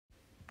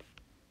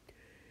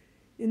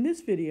In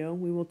this video,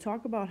 we will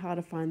talk about how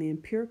to find the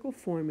empirical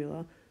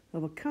formula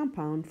of a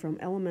compound from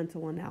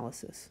elemental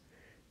analysis.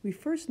 We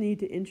first need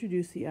to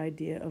introduce the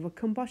idea of a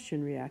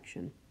combustion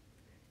reaction.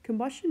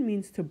 Combustion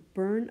means to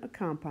burn a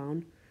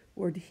compound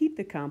or to heat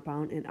the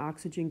compound in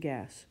oxygen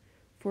gas.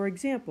 For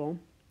example,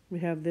 we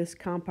have this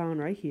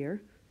compound right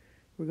here.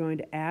 We're going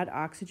to add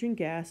oxygen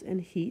gas and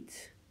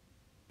heat.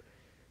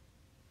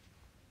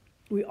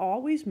 We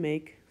always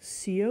make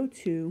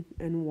CO2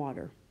 and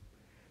water.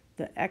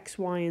 The X,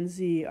 Y, and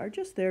Z are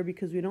just there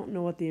because we don't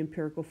know what the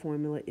empirical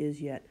formula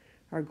is yet.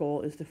 Our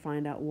goal is to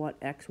find out what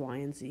X, Y,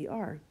 and Z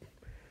are.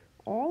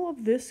 All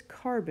of this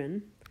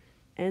carbon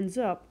ends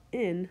up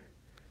in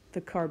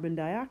the carbon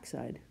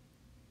dioxide.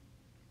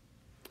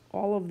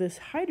 All of this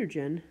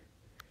hydrogen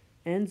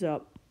ends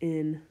up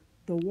in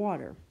the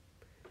water.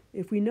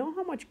 If we know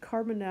how much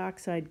carbon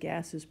dioxide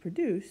gas is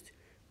produced,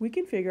 we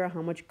can figure out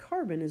how much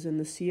carbon is in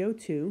the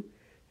CO2,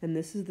 and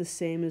this is the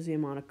same as the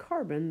amount of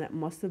carbon that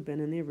must have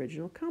been in the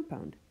original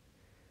compound.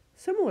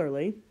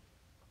 Similarly,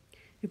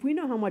 if we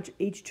know how much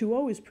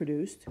H2O is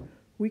produced,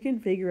 we can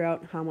figure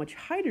out how much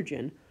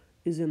hydrogen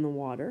is in the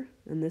water,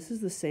 and this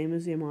is the same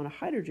as the amount of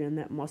hydrogen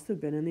that must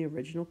have been in the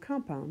original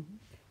compound.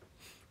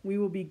 We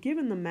will be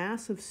given the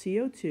mass of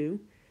CO2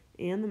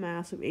 and the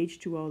mass of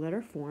H2O that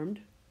are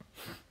formed.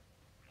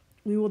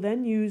 We will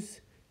then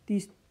use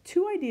these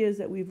two ideas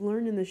that we've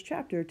learned in this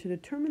chapter to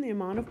determine the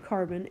amount of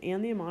carbon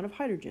and the amount of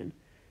hydrogen.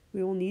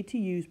 We will need to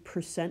use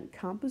percent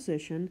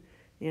composition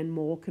and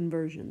mole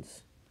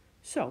conversions.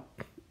 So,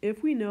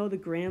 if we know the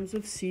grams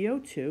of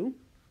CO2,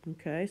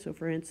 okay, so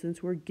for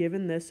instance, we're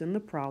given this in the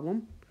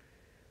problem,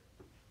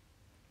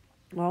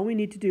 all we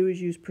need to do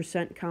is use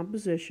percent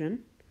composition,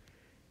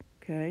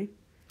 okay,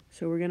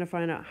 so we're going to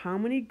find out how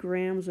many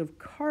grams of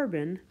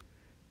carbon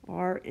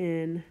are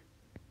in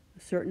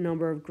a certain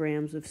number of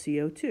grams of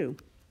CO2.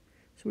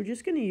 So we're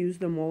just going to use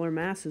the molar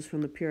masses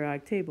from the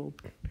periodic table.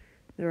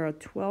 There are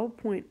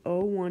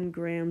 12.01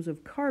 grams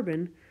of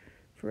carbon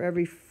for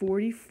every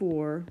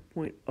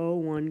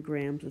 44.01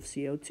 grams of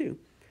CO2.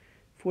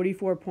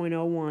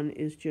 44.01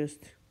 is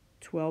just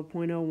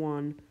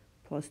 12.01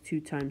 plus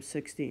 2 times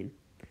 16.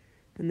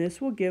 And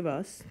this will give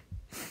us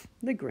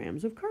the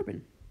grams of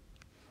carbon.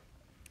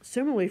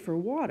 Similarly for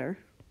water,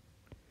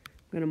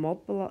 I'm going to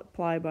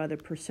multiply by the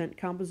percent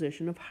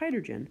composition of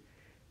hydrogen.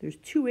 There's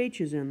 2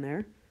 H's in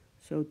there,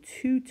 so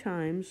 2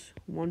 times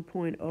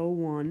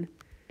 1.01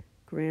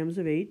 grams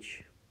of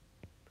H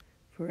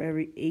for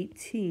every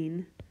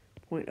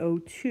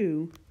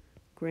 18.02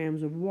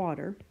 grams of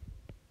water.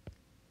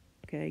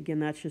 Okay, again,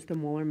 that's just a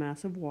molar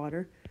mass of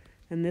water,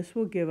 and this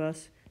will give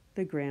us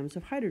the grams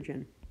of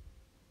hydrogen.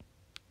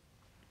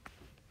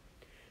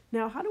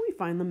 Now, how do we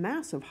find the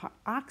mass of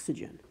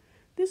oxygen?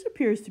 This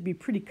appears to be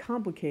pretty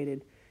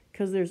complicated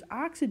because there's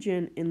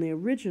oxygen in the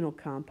original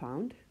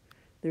compound,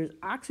 there's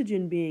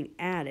oxygen being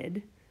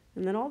added,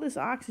 and then all this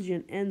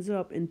oxygen ends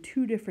up in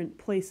 2 different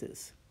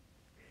places.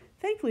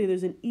 Thankfully,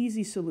 there's an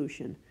easy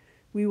solution.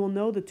 We will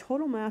know the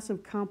total mass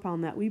of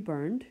compound that we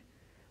burned.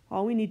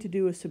 All we need to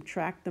do is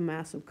subtract the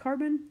mass of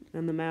carbon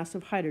and the mass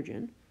of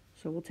hydrogen.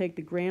 So we'll take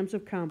the grams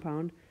of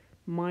compound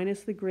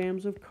minus the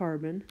grams of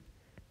carbon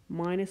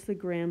minus the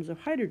grams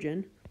of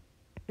hydrogen,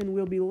 and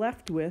we'll be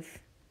left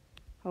with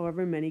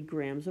however many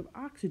grams of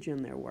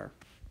oxygen there were.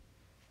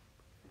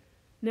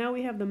 Now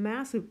we have the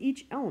mass of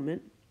each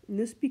element, and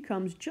this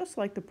becomes just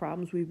like the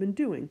problems we've been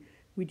doing.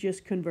 We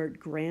just convert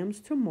grams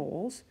to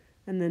moles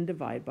and then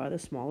divide by the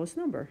smallest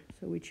number.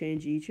 So we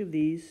change each of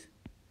these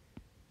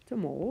to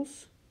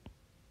moles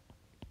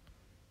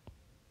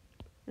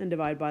and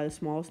divide by the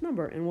smallest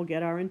number, and we'll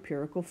get our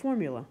empirical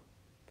formula.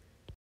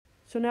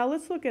 So now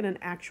let's look at an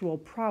actual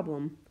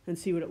problem and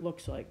see what it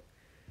looks like.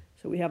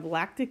 So we have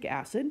lactic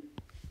acid.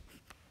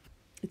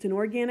 It's an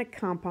organic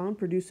compound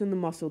produced in the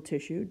muscle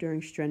tissue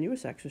during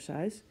strenuous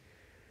exercise.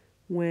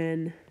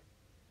 When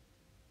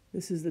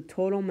this is the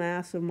total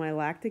mass of my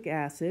lactic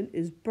acid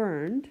is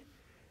burned,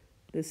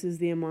 this is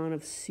the amount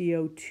of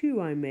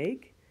CO2 I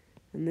make,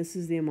 and this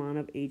is the amount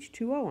of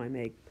H2O I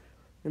make.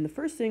 And the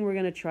first thing we're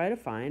going to try to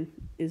find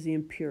is the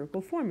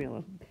empirical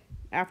formula.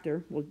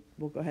 After, we'll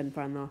go ahead and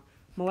find the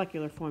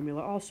molecular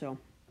formula also.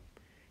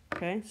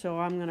 Okay, so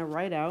I'm going to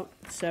write out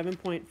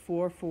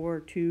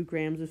 7.442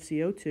 grams of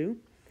CO2.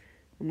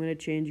 I'm going to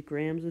change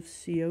grams of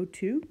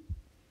CO2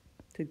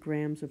 to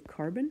grams of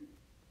carbon.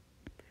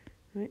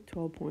 Right,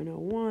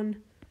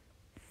 12.01,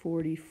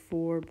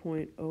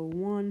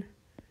 44.01,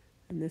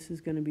 and this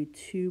is going to be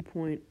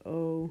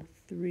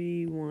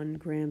 2.031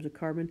 grams of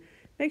carbon.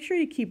 Make sure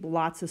you keep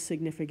lots of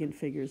significant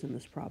figures in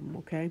this problem,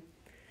 okay?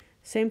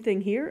 Same thing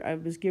here. I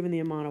was given the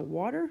amount of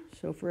water,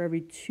 so for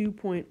every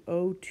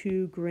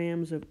 2.02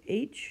 grams of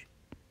H,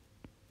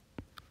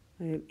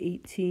 I have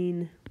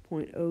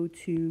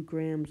 18.02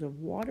 grams of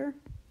water.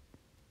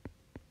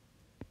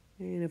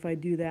 And if I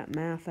do that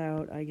math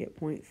out, I get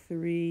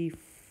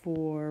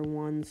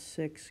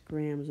 0.3416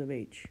 grams of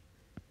H.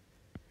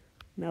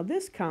 Now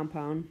this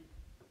compound,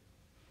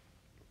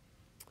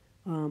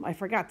 I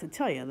forgot to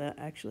tell you that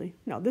actually.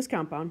 No, this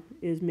compound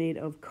is made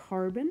of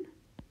carbon,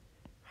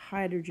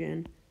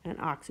 hydrogen, and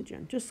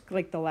oxygen, just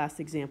like the last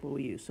example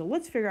we used. So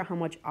let's figure out how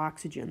much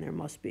oxygen there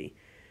must be.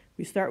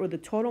 We start with the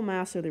total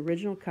mass of the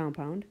original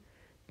compound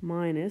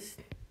minus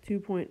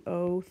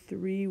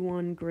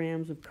 2.031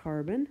 grams of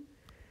carbon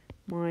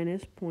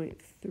minus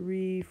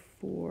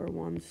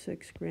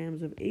 0.3416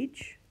 grams of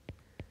H,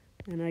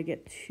 and I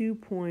get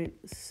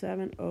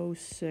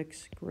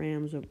 2.706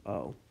 grams of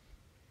O.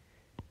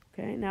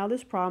 Okay, now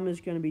this problem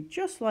is going to be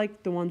just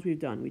like the ones we've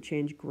done. We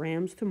change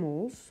grams to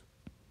moles.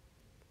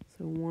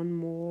 So 1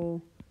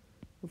 mole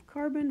of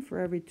carbon for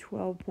every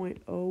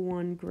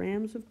 12.01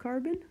 grams of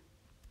carbon.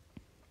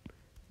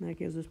 And that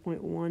gives us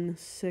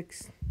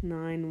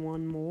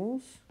 0.1691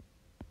 moles.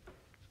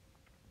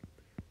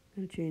 I'm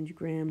going to change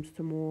grams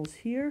to moles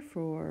here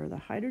for the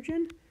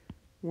hydrogen.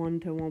 1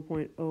 to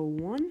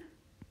 1.01.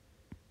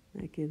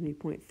 That gives me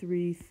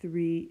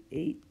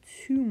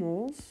 0.3382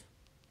 moles.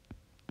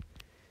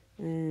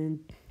 And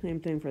same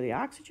thing for the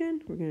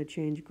oxygen. We're going to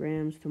change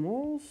grams to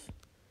moles.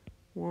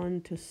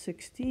 1 to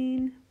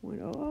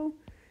 16.00.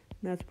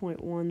 That's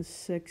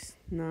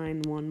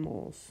 0.1691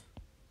 moles.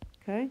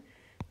 Okay?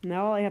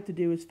 Now all I have to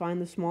do is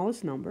find the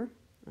smallest number.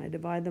 I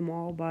divide them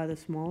all by the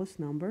smallest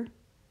number.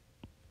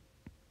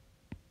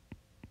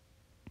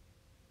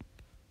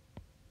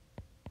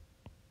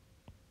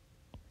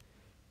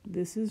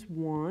 This is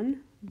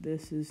 1,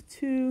 this is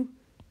 2,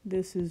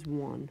 this is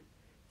 1.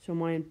 So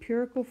my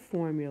empirical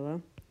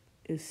formula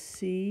is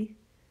CH2O.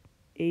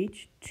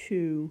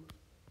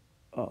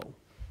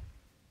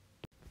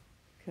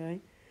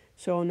 Okay,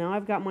 so now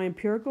I've got my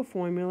empirical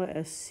formula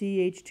as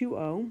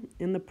CH2O.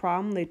 In the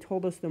problem, they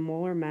told us the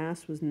molar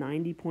mass was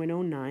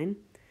 90.09.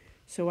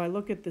 So I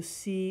look at the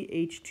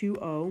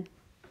CH2O,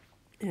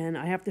 and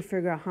I have to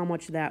figure out how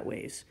much that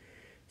weighs.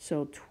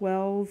 So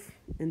 12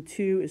 and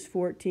 2 is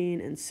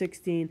 14, and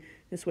 16,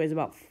 this weighs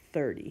about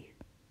 30.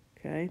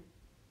 Okay,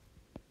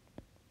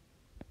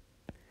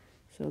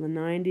 so the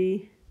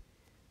 90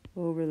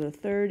 over the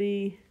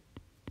 30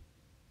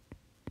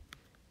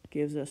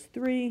 gives us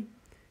 3.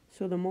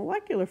 So the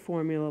molecular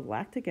formula of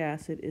lactic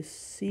acid is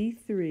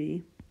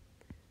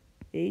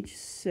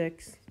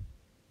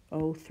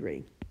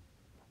C3H6O3.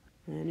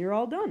 And you're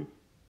all done.